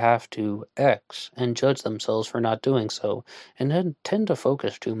know I have to X and judge themselves for not doing so, and then tend to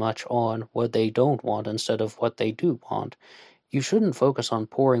focus too much on what they don't want instead of what they do want. You shouldn't focus on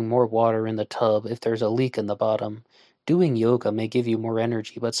pouring more water in the tub if there's a leak in the bottom. Doing yoga may give you more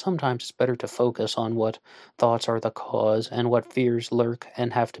energy, but sometimes it's better to focus on what thoughts are the cause and what fears lurk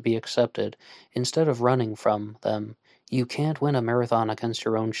and have to be accepted, instead of running from them. You can't win a marathon against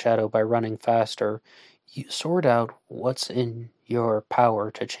your own shadow by running faster. You sort out what's in your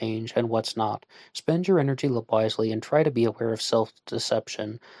power to change and what's not. Spend your energy wisely and try to be aware of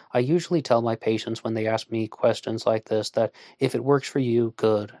self-deception. I usually tell my patients when they ask me questions like this that if it works for you,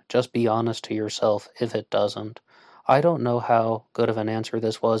 good. Just be honest to yourself if it doesn't. I don't know how good of an answer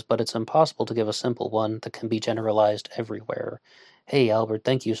this was, but it's impossible to give a simple one that can be generalized everywhere. Hey, Albert,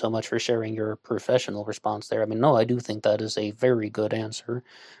 thank you so much for sharing your professional response there. I mean, no, I do think that is a very good answer.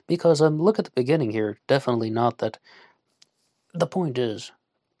 Because look at the beginning here. Definitely not that. The point is,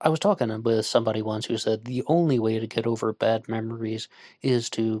 I was talking with somebody once who said the only way to get over bad memories is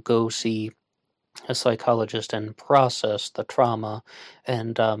to go see a psychologist and process the trauma.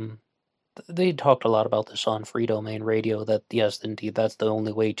 And they talked a lot about this on Free Domain Radio, that yes, indeed, that's the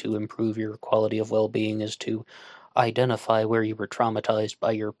only way to improve your quality of well-being, is to identify where you were traumatized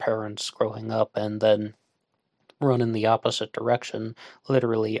by your parents growing up and then run in the opposite direction,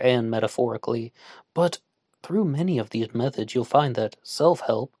 literally and metaphorically. But through many of these methods, you'll find that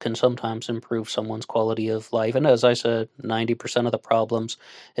self-help can sometimes improve someone's quality of life. And as I said, 90% of the problems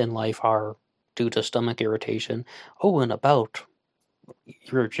in life are due to stomach irritation. Oh, and about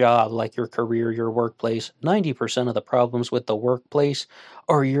your job, like your career, your workplace, 90% of the problems with the workplace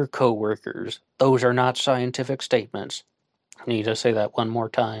are your coworkers. Those are not scientific statements. I need to say that one more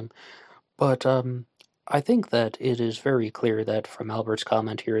time. But I think that it is very clear that from Albert's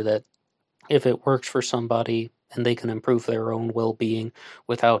comment here that if it works for somebody and they can improve their own well-being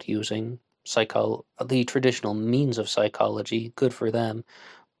without using the traditional means of psychology, good for them.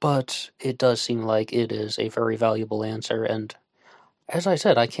 But it does seem like it is a very valuable answer, and as I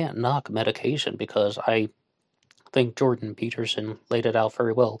said, I can't knock medication because I think Jordan Peterson laid it out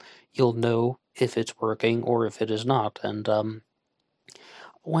very well. You'll know if it's working or if it is not, and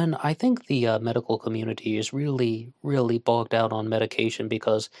when I think the medical community is really, really bogged out on medication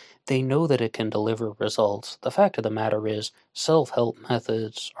because they know that it can deliver results. The fact of the matter is, self-help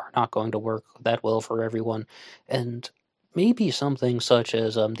methods are not going to work that well for everyone, and maybe something such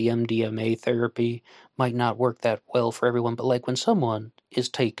as the MDMA therapy might not work that well for everyone. But like when someone is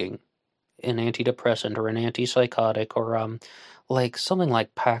taking an antidepressant or an antipsychotic or like something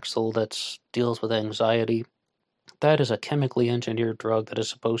like Paxil that deals with anxiety, that is a chemically engineered drug that is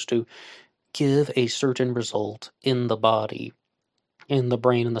supposed to give a certain result in the body, in the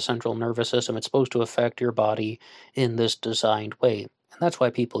brain and the central nervous system. It's supposed to affect your body in this designed way. And that's why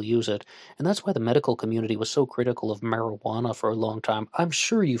people use it. And that's why the medical community was so critical of marijuana for a long time. I'm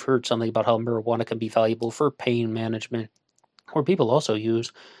sure you've heard something about how marijuana can be valuable for pain management, or people also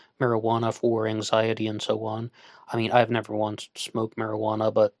use marijuana for anxiety and so on. I mean, I've never once smoked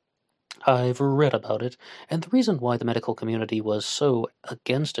marijuana, but I've read about it, and the reason why the medical community was so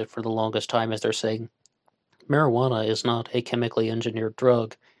against it for the longest time is they're saying marijuana is not a chemically engineered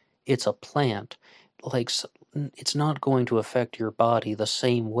drug, it's a plant. Like, it's not going to affect your body the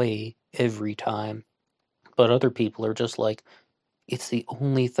same way every time. But other people are just like, it's the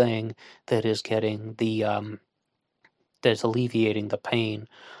only thing that is getting that's alleviating the pain.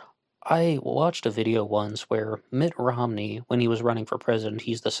 I watched a video once where Mitt Romney, when he was running for president,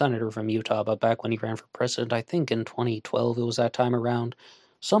 he's the senator from Utah, but back when he ran for president, I think in 2012, it was that time around,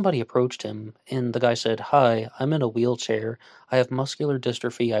 somebody approached him, and the guy said, "Hi, I'm in a wheelchair, I have muscular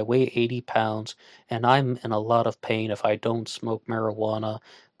dystrophy, I weigh 80 pounds, and I'm in a lot of pain if I don't smoke marijuana.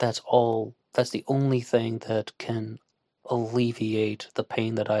 That's the only thing that can alleviate the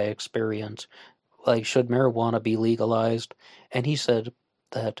pain that I experience." like, should marijuana be legalized? And he said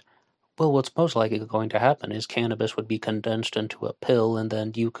that, well, what's most likely going to happen is cannabis would be condensed into a pill, and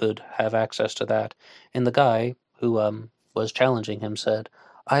then you could have access to that. And the guy who was challenging him said,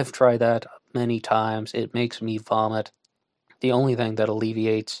 I've tried that many times. It makes me vomit. The only thing that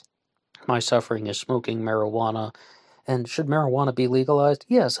alleviates my suffering is smoking marijuana. And should marijuana be legalized?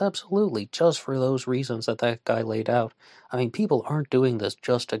 Yes, absolutely, just for those reasons that that guy laid out. I mean, people aren't doing this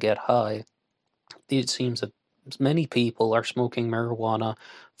just to get high. It seems that many people are smoking marijuana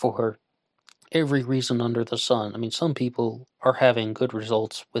for every reason under the sun. I mean, some people are having good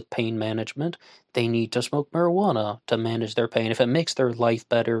results with pain management. They need to smoke marijuana to manage their pain. If it makes their life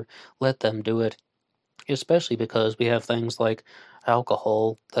better, let them do it. Especially because we have things like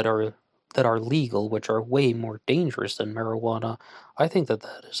alcohol that are legal, which are way more dangerous than marijuana. I think that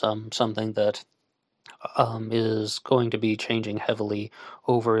that is something that is going to be changing heavily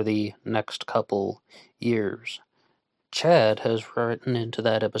over the next couple years. Chad has written into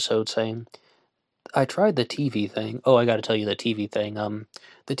that episode saying, I tried the TV thing. Oh, I got to tell you the TV thing.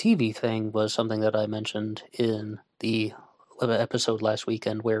 The TV thing was something that I mentioned in the episode last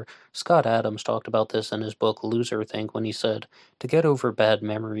weekend where Scott Adams talked about this in his book Loser Think when he said, to get over bad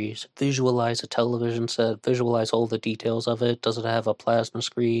memories, visualize a television set, visualize all the details of it. Does it have a plasma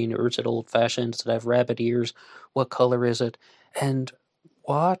screen or is it old-fashioned? Does it have rabbit ears? What color is it? And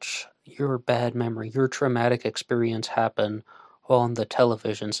watch your bad memory, your traumatic experience happen on the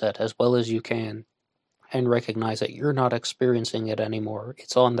television set as well as you can and recognize that you're not experiencing it anymore.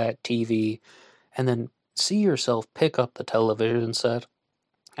 It's on that TV, and then see yourself pick up the television set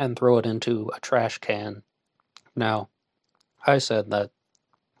and throw it into a trash can. Now, I said that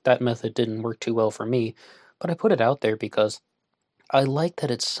that method didn't work too well for me, but I put it out there because I like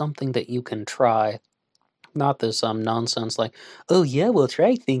that it's something that you can try. Not this nonsense like, oh yeah, we'll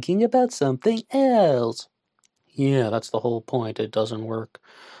try thinking about something else. Yeah, that's the whole point. It doesn't work.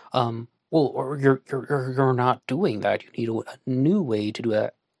 Well, or you're not doing that. You need a new way to do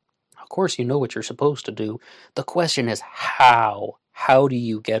that. Of course, you know what you're supposed to do. The question is how. How do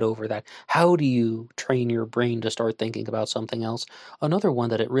you get over that? How do you train your brain to start thinking about something else? Another one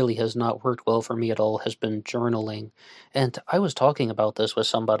that it really has not worked well for me at all has been journaling. And I was talking about this with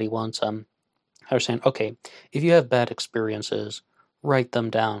somebody once. I was saying, okay, if you have bad experiences, write them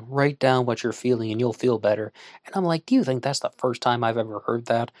down. Write down what you're feeling and you'll feel better. And I'm like, do you think that's the first time I've ever heard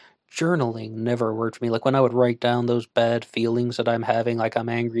that? Journaling never worked for me. Like when I would write down those bad feelings that I'm having, like I'm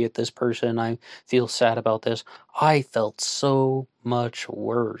angry at this person, I feel sad about this, I felt so much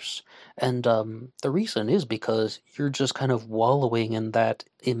worse. And the reason is because you're just kind of wallowing in that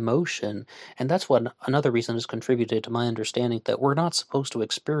emotion. And that's what another reason has contributed to my understanding that we're not supposed to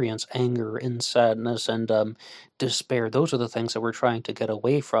experience anger and sadness and despair. Those are the things that we're trying to get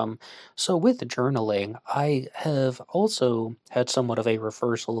away from. So with journaling, I have also had somewhat of a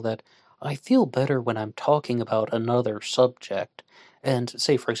reversal that I feel better when I'm talking about another subject. And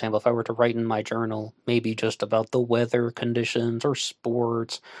say, for example, if I were to write in my journal, maybe just about the weather conditions or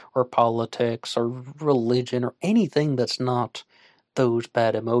sports or politics or religion or anything that's not those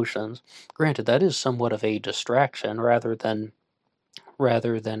bad emotions. Granted, that is somewhat of a distraction rather than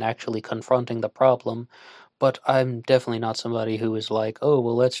actually confronting the problem. But I'm definitely not somebody who is like, oh,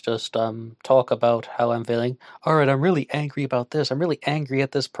 well, let's just talk about how I'm feeling. All right, I'm really angry about this. I'm really angry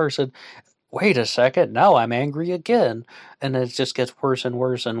at this person. Wait a second, now I'm angry again. And it just gets worse and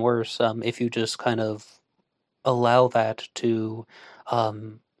worse and worse if you just kind of allow that to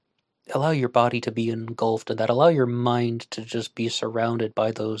um, allow your body to be engulfed in that, allow your mind to just be surrounded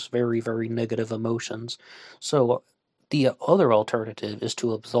by those very, very negative emotions. So the other alternative is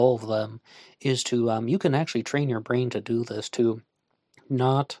to absolve them, is to, you can actually train your brain to do this, to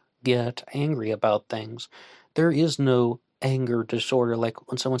not get angry about things. There is no anger disorder. Like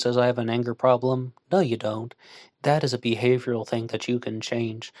when someone says, I have an anger problem, no, you don't. That is a behavioral thing that you can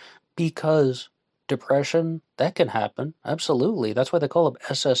change because depression, that can happen. Absolutely. That's why they call them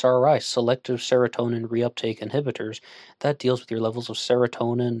SSRI, selective serotonin reuptake inhibitors. That deals with your levels of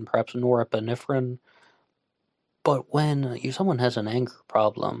serotonin, perhaps norepinephrine. But when someone has an anger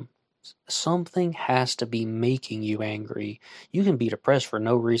problem, something has to be making you angry. You can be depressed for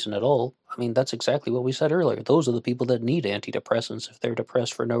no reason at all. I mean, that's exactly what we said earlier. Those are the people that need antidepressants if they're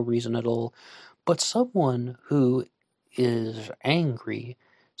depressed for no reason at all. But someone who is angry,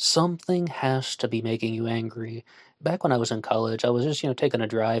 something has to be making you angry. Back when I was in college, I was just, taking a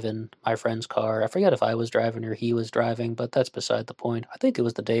drive in my friend's car. I forget if I was driving or he was driving, but that's beside the point. I think it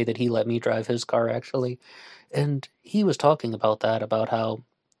was the day that he let me drive his car, actually. And he was talking about that, about how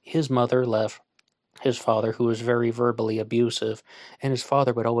his mother left his father, who was very verbally abusive, and his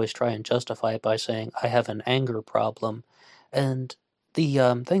father would always try and justify it by saying, "I have an anger problem." And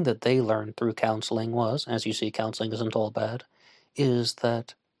the thing that they learned through counseling was, as you see, counseling isn't all bad, is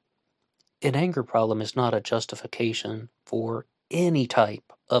that an anger problem is not a justification for any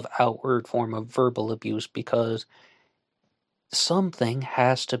type of outward form of verbal abuse, because something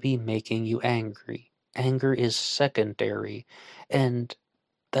has to be making you angry. Anger is secondary, and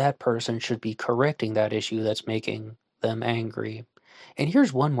that person should be correcting that issue that's making them angry. And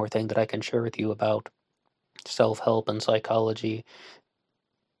here's one more thing that I can share with you about self-help and psychology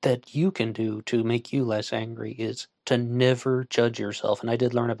that you can do to make you less angry is to never judge yourself. And I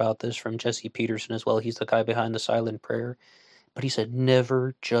did learn about this from Jesse Peterson as well. He's the guy behind the silent prayer. But he said,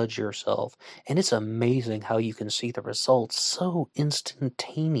 never judge yourself. And it's amazing how you can see the results so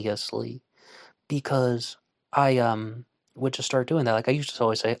instantaneously, because I would just start doing that. Like, I used to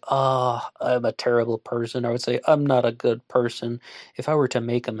always say, "Oh, I'm a terrible person." Or I would say, "I'm not a good person." If I were to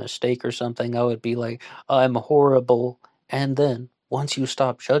make a mistake or something, I would be like, "I'm horrible." And then once you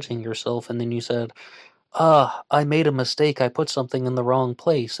stop judging yourself, and then you said, "Ah, I made a mistake. I put something in the wrong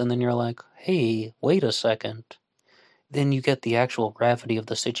place." And then you're like, "Hey, wait a second." Then you get the actual gravity of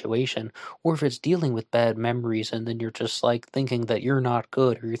the situation. Or if it's dealing with bad memories and then you're just like thinking that you're not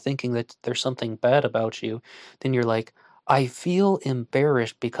good, or you're thinking that there's something bad about you, then you're like, "I feel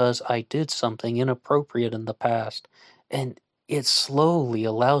embarrassed because I did something inappropriate in the past." And it slowly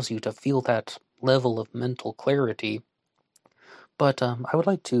allows you to feel that level of mental clarity. But I would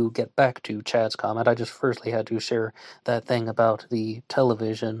like to get back to Chad's comment. I just firstly had to share that thing about the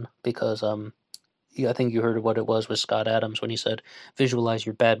television because yeah, I think you heard what it was with Scott Adams when he said, "Visualize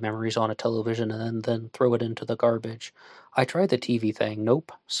your bad memories on a television and then throw it into the garbage." I tried the TV thing.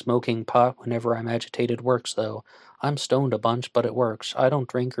 Nope. Smoking pot whenever I'm agitated works, though. I'm stoned a bunch, but it works. I don't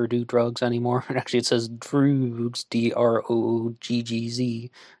drink or do drugs anymore. Actually, it says droogs, DROOGGZ,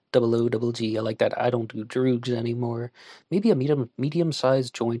 double O double G. I like that. I don't do droogs anymore. Maybe a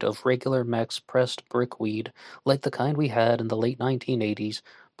medium-sized joint of regular Mex pressed brickweed, like the kind we had in the late 1980s,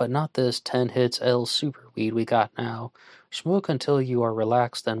 but not this 10 hits L super weed we got now. Smoke until you are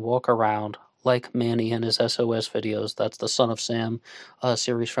relaxed, then walk around, like Manny in his SOS videos. That's the Son of Sam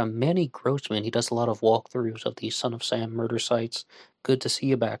series from Manny Grossman. He does a lot of walkthroughs of the Son of Sam murder sites. Good to see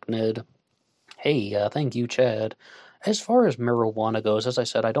you back, Ned. Hey, thank you, Chad. As far as marijuana goes, as I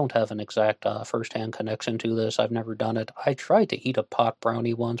said, I don't have an exact first-hand connection to this. I've never done it. I tried to eat a pot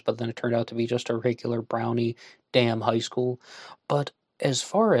brownie once, but then it turned out to be just a regular brownie. Damn high school. But as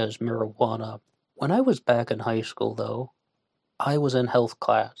far as marijuana, when I was back in high school, though, I was in health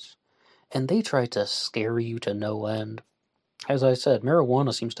class, and they tried to scare you to no end. As I said,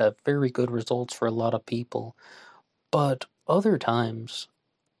 marijuana seems to have very good results for a lot of people, but other times,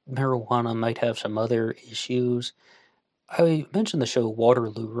 marijuana might have some other issues. I mentioned the show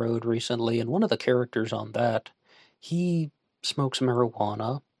Waterloo Road recently, and one of the characters on that, he smokes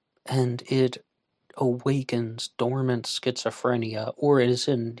marijuana, and it awakens dormant schizophrenia, or it is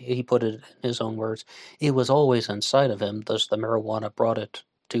in, he put it in his own words, it was always inside of him, thus the marijuana brought it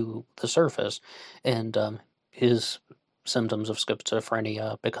to the surface, and his symptoms of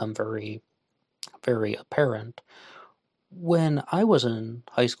schizophrenia become very, very apparent. When I was in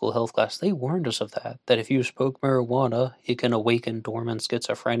high school health class, they warned us of that if you smoke marijuana, it can awaken dormant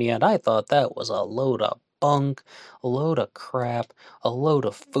schizophrenia, and I thought that was a load of bunk, a load of crap, a load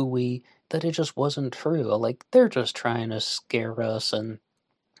of phooey, that it just wasn't true. Like, they're just trying to scare us, and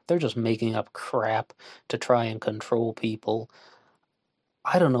they're just making up crap to try and control people.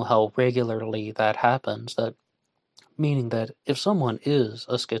 I don't know how regularly that happens, that meaning that if someone is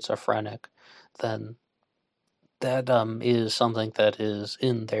a schizophrenic, then that is something that is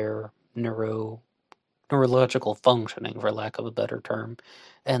in their neurological functioning, for lack of a better term,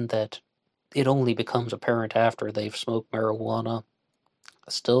 and that it only becomes apparent after they've smoked marijuana.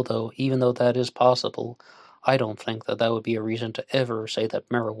 Still, though, even though that is possible, I don't think that that would be a reason to ever say that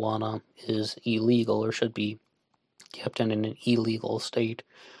marijuana is illegal or should be kept in an illegal state.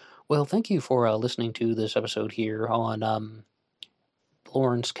 Well, thank you for listening to this episode here on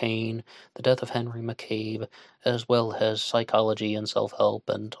Lawrence Kane, the death of Henry McCabe, as well as psychology and self-help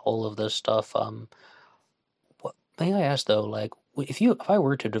and all of this stuff. May I ask though, like, if I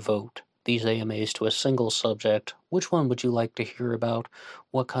were to devote these AMAs to a single subject, which one would you like to hear about?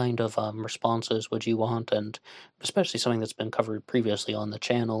 What kind of responses would you want? And especially something that's been covered previously on the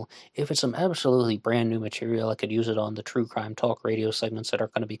channel. If it's some absolutely brand new material, I could use it on the True Crime Talk radio segments that are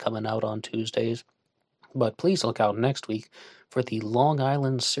going to be coming out on Tuesdays. But please look out next week for the Long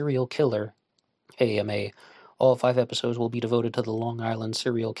Island Serial Killer AMA. All 5 episodes will be devoted to the Long Island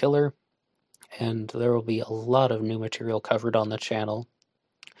Serial Killer. and there will be a lot of new material covered on the channel.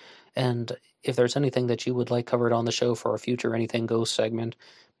 And if there's anything that you would like covered on the show for a future Anything Goes segment,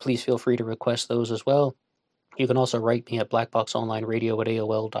 please feel free to request those as well. You can also write me at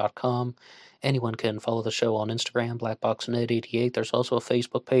blackboxonlineradio@aol.com. Anyone can follow the show on Instagram, blackboxnet88. There's also a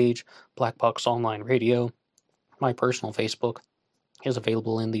Facebook page, Blackbox Online Radio. My personal Facebook is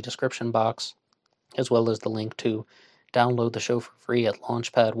available in the description box, as well as the link to download the show for free at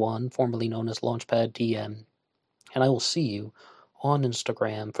Launchpad 1, formerly known as Launchpad DM. And I will see you on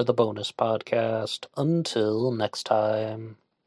Instagram for the bonus podcast. Until next time.